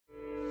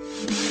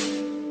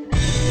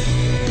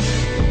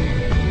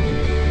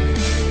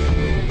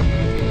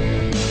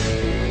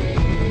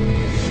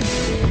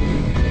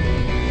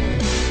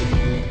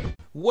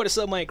What is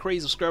up, my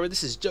crazy subscriber?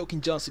 This is Joking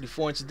John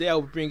 64, and today I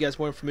will bring you guys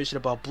more information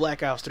about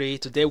Black Ops 3.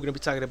 Today we're going to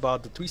be talking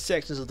about the 3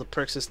 sections of the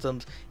perk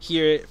systems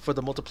here for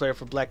the multiplayer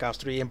for Black Ops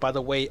 3. And by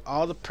the way,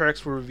 all the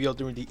perks were revealed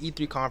during the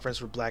E3 conference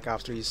for Black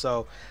Ops 3.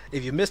 So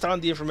if you missed out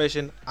on the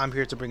information, I'm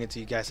here to bring it to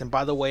you guys. And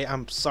by the way,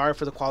 I'm sorry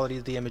for the quality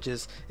of the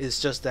images.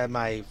 It's just that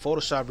my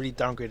Photoshop really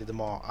downgraded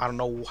them all. I don't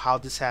know how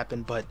this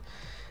happened, but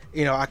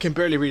you know, I can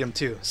barely read them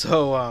too.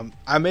 So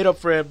I made up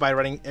for it by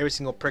writing every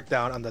single perk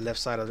down on the left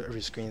side of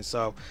every screen.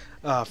 So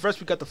first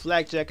we got the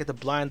flak jacket, the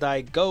blind eye,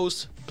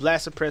 ghost,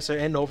 blast suppressor,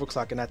 and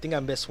overclock. And I think I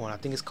missed one. I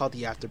think it's called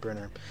the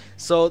afterburner.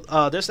 So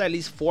there's at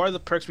least 4 of the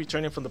perks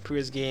returning from the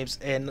previous games,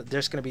 and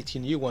there's going to be 2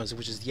 new ones,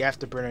 which is the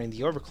afterburner and the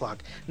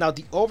overclock. Now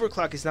the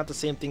overclock is not the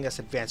same thing as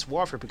advanced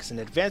warfare, because in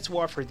advanced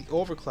warfare the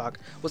overclock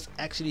was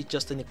actually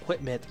just an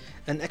equipment,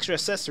 an extra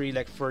accessory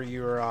like for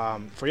your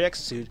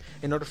exosuit,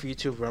 in order for you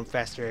to run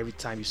faster every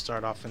time you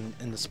start off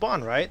in the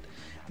spawn, right?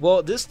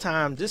 Well, this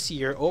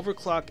year,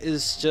 overclock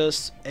is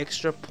just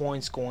extra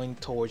points going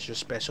towards your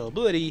special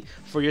ability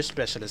for your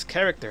specialist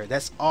character.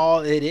 That's all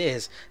it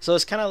is. So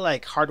it's kind of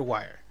like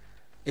hardwire.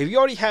 If you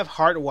already have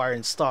hardwire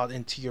installed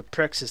into your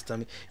perk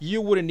system, you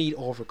wouldn't need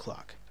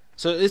overclock.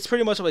 So it's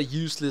pretty much of a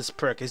useless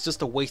perk. It's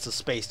just a waste of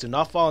space. Do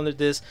not fall under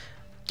this.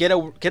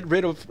 Get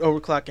rid of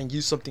overclock and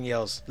use something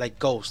else like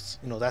ghosts.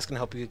 You know, that's gonna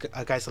help you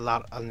guys a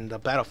lot on the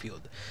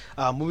battlefield.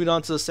 Moving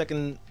on to the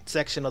second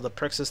section of the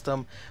perk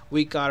system,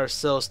 we got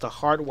ourselves the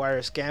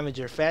hardwire,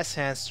 scavenger, fast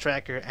hands,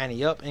 tracker,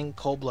 anti-up, and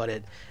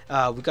cold-blooded.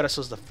 We got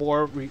ourselves the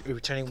 4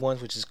 returning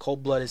ones, which is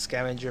cold-blooded,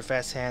 scavenger,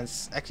 fast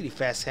hands. Actually,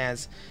 fast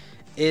hands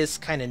is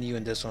kind of new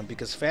in this one,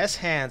 because fast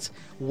hands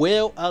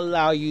will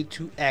allow you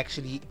to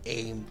actually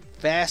aim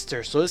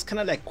faster. So it's kind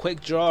of like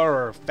quick draw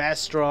or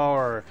fast draw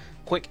or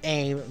quick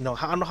aim. No,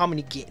 I don't know how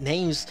many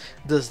names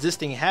does this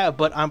thing have,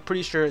 but I'm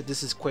pretty sure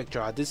this is quick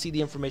draw. I did see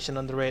the information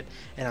under it,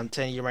 and I'm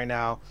telling you right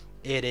now,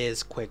 it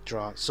is quick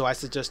draw. So I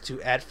suggest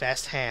to add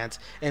fast hands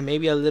and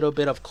maybe a little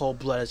bit of cold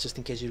blood, just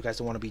in case you guys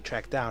don't want to be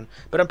tracked down.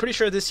 But I'm pretty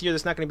sure this year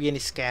there's not going to be any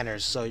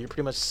scanners, so you're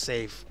pretty much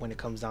safe when it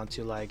comes down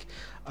to like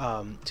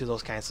to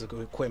those kinds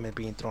of equipment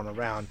being thrown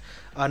around.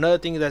 Another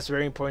thing that's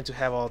very important to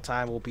have all the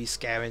time will be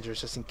scavengers,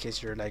 just in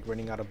case you're like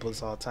running out of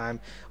bullets all the time,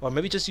 or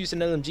maybe just use an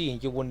LMG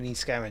and you wouldn't need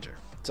scavenger.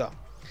 So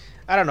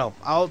I don't know,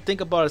 I'll think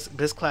about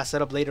this class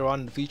setup later on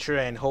in the future,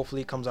 and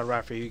hopefully it comes out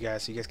right for you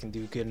guys, so you guys can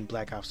do good in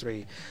Black Ops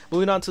 3.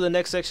 Moving on to the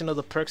next section of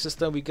the perk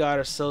system, we got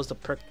ourselves the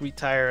perk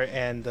retire,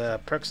 and the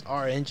perks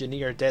are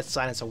engineer, dead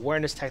silence,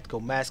 awareness, tactical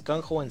mask,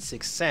 gung-ho, and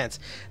sixth sense.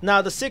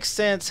 Now the sixth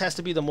sense has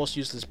to be the most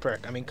useless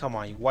perk. I mean, come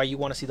on, why you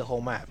want to see the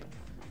whole map?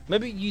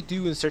 Maybe you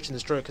do in search and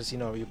destroy, because you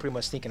know you're pretty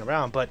much sneaking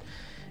around, but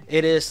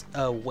it is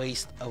a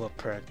waste of a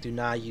perk. Do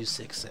not use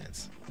sixth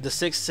sense. The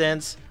sixth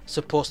sense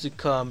supposed to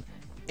come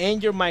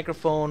in your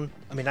microphone,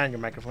 I mean not in your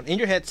microphone, in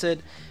your headset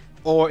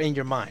or in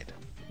your mind,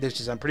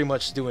 which is I'm pretty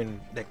much doing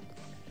like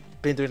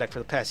been doing like for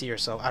the past year.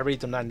 So I really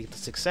do not need the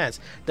sixth sense.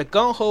 The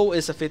gung-ho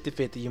is a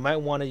 50-50. You might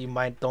want it, you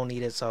might don't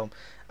need it, so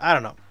I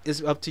don't know,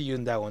 it's up to you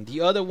in that one.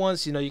 The other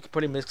ones, you know, you can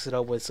pretty mix it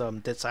up with some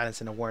dead silence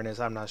and awareness.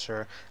 I'm not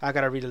sure, I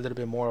gotta read a little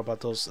bit more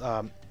about those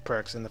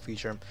perks in the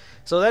future.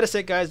 So that is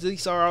it, guys.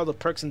 These are all the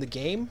perks in the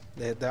game.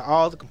 They're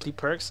all the complete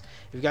perks.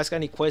 If you guys got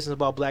any questions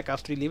about Black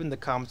Ops 3, leave in the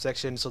comment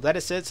section. So that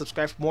is it.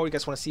 Subscribe for more. You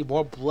guys want to see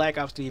more Black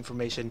Ops 3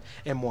 information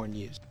and more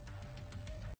news.